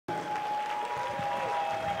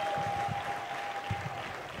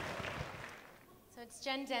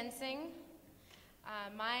Jen Duensing.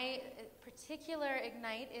 My particular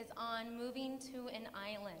Ignite is on moving to an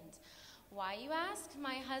island. Why, you ask?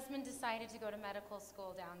 My husband decided to go to medical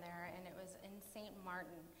school down there, and it was in St.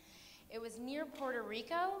 Martin. It was near Puerto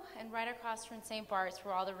Rico and right across from St. Bart's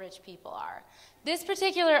where all the rich people are. This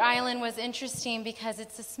particular island was interesting because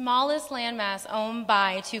it's the smallest landmass owned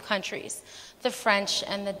by two countries, the French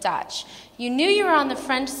and the Dutch. You knew you were on the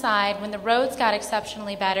French side when the roads got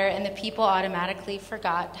exceptionally better and the people automatically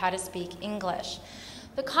forgot how to speak English.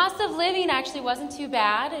 The cost of living actually wasn't too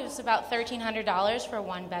bad. It was about $1,300 for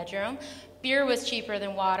one bedroom. Beer was cheaper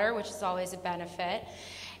than water, which is always a benefit.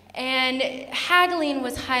 And haggling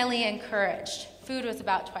was highly encouraged. Food was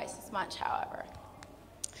about twice as much, however.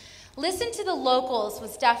 Listen to the locals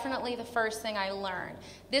was definitely the first thing I learned.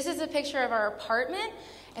 This is a picture of our apartment,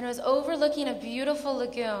 and it was overlooking a beautiful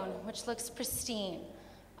lagoon, which looks pristine.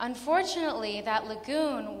 Unfortunately, that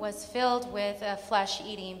lagoon was filled with a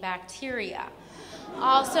flesh-eating bacteria,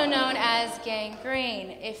 also known as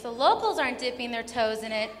gangrene. If the locals aren't dipping their toes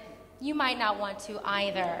in it, you might not want to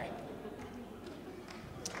either.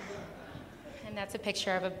 And that's a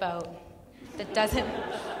picture of a boat that doesn't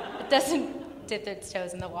dip its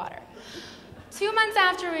toes in the water. 2 months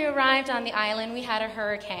after we arrived on the island, we had a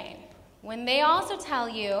hurricane. When they also tell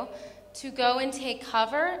you to go and take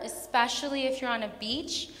cover, especially if you're on a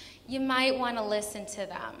beach, you might want to listen to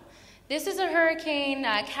them. This is a hurricane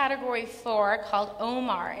category 4 called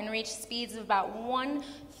Omar and reached speeds of about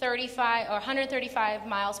 135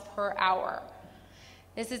 miles per hour.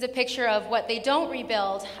 This is a picture of what they don't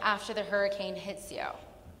rebuild after the hurricane hits you.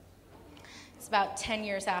 It's about 10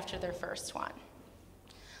 years after their first one.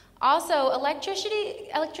 Also,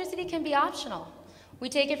 electricity can be optional. We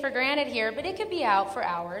take it for granted here, but it could be out for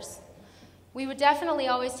hours. We would definitely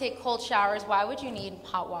always take cold showers. Why would you need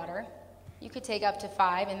hot water? You could take up to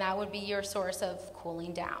 5, and that would be your source of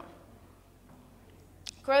cooling down.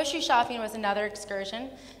 Grocery shopping was another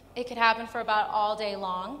excursion. It could happen for about all day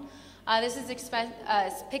long. This is a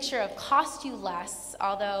picture of cost you less,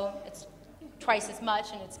 although it's twice as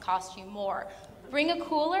much and it's cost you more. Bring a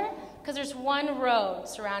cooler, because there's one road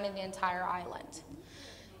surrounding the entire island.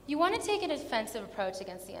 You want to take an offensive approach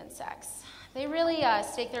against the insects. They really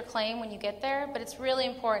stake their claim when you get there, but it's really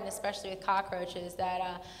important, especially with cockroaches,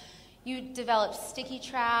 that you develop sticky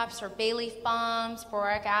traps or bay leaf bombs,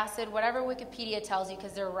 boric acid, whatever Wikipedia tells you,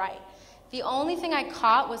 because they're right. The only thing I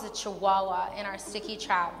caught was a chihuahua in our sticky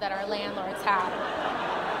trap that our landlords had.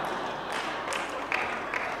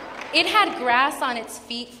 It had grass on its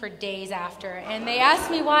feet for days after, and they asked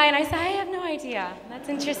me why, and I said, I have no idea. That's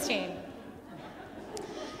interesting.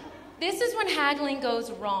 This is when haggling goes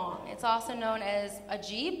wrong. It's also known as a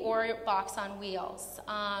Jeep or a box on wheels.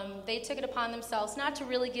 They took it upon themselves not to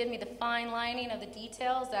really give me the fine lining of the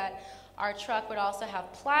details that our truck would also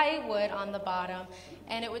have plywood on the bottom,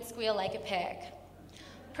 and it would squeal like a pig.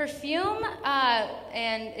 Perfume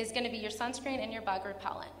is going to be your sunscreen and your bug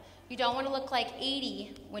repellent. You don't want to look like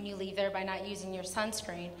 80 when you leave there by not using your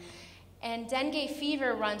sunscreen. And dengue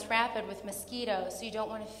fever runs rapid with mosquitoes, so you don't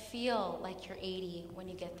want to feel like you're 80 when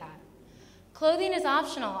you get that. Clothing is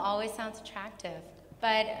optional, always sounds attractive.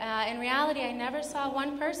 But in reality, I never saw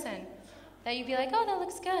one person that you'd be like, oh, that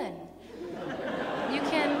looks good. You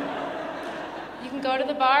can go to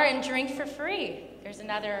the bar and drink for free. There's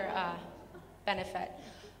another benefit.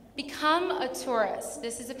 Become a tourist.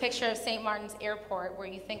 This is a picture of St. Martin's Airport where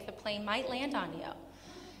you think the plane might land on you.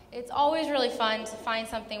 It's always really fun to find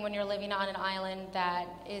something when you're living on an island that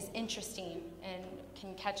is interesting and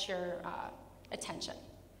can catch your attention.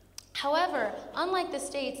 However, unlike the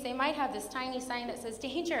States, they might have this tiny sign that says,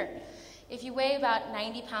 danger. If you weigh about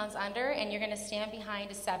 90 pounds under and you're going to stand behind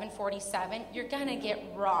a 747, you're going to get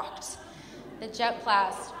rocked. The jet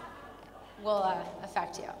blast will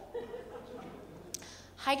affect you.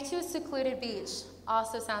 Hike to a secluded beach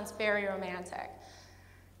also sounds very romantic.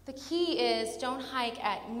 The key is don't hike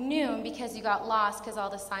at noon because you got lost because all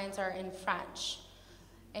the signs are in French,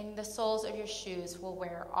 and the soles of your shoes will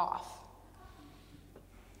wear off.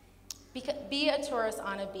 Be a tourist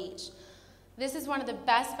on a beach. This is one of the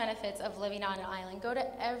best benefits of living on an island. Go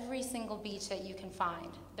to every single beach that you can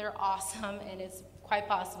find. They're awesome, and it's quite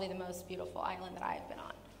possibly the most beautiful island that I've been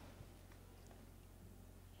on.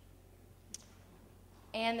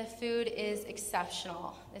 And the food is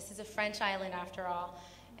exceptional. This is a French island after all.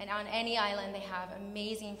 And on any island, they have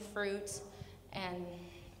amazing fruit and,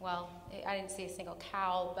 well, I didn't see a single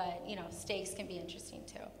cow, but, you know, steaks can be interesting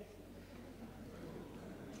too.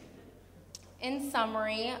 In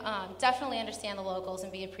summary, definitely understand the locals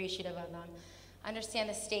and be appreciative of them. Understand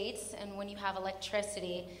the states and when you have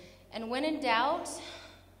electricity. And when in doubt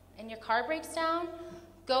and your car breaks down,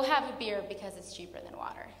 go have a beer because it's cheaper than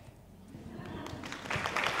water.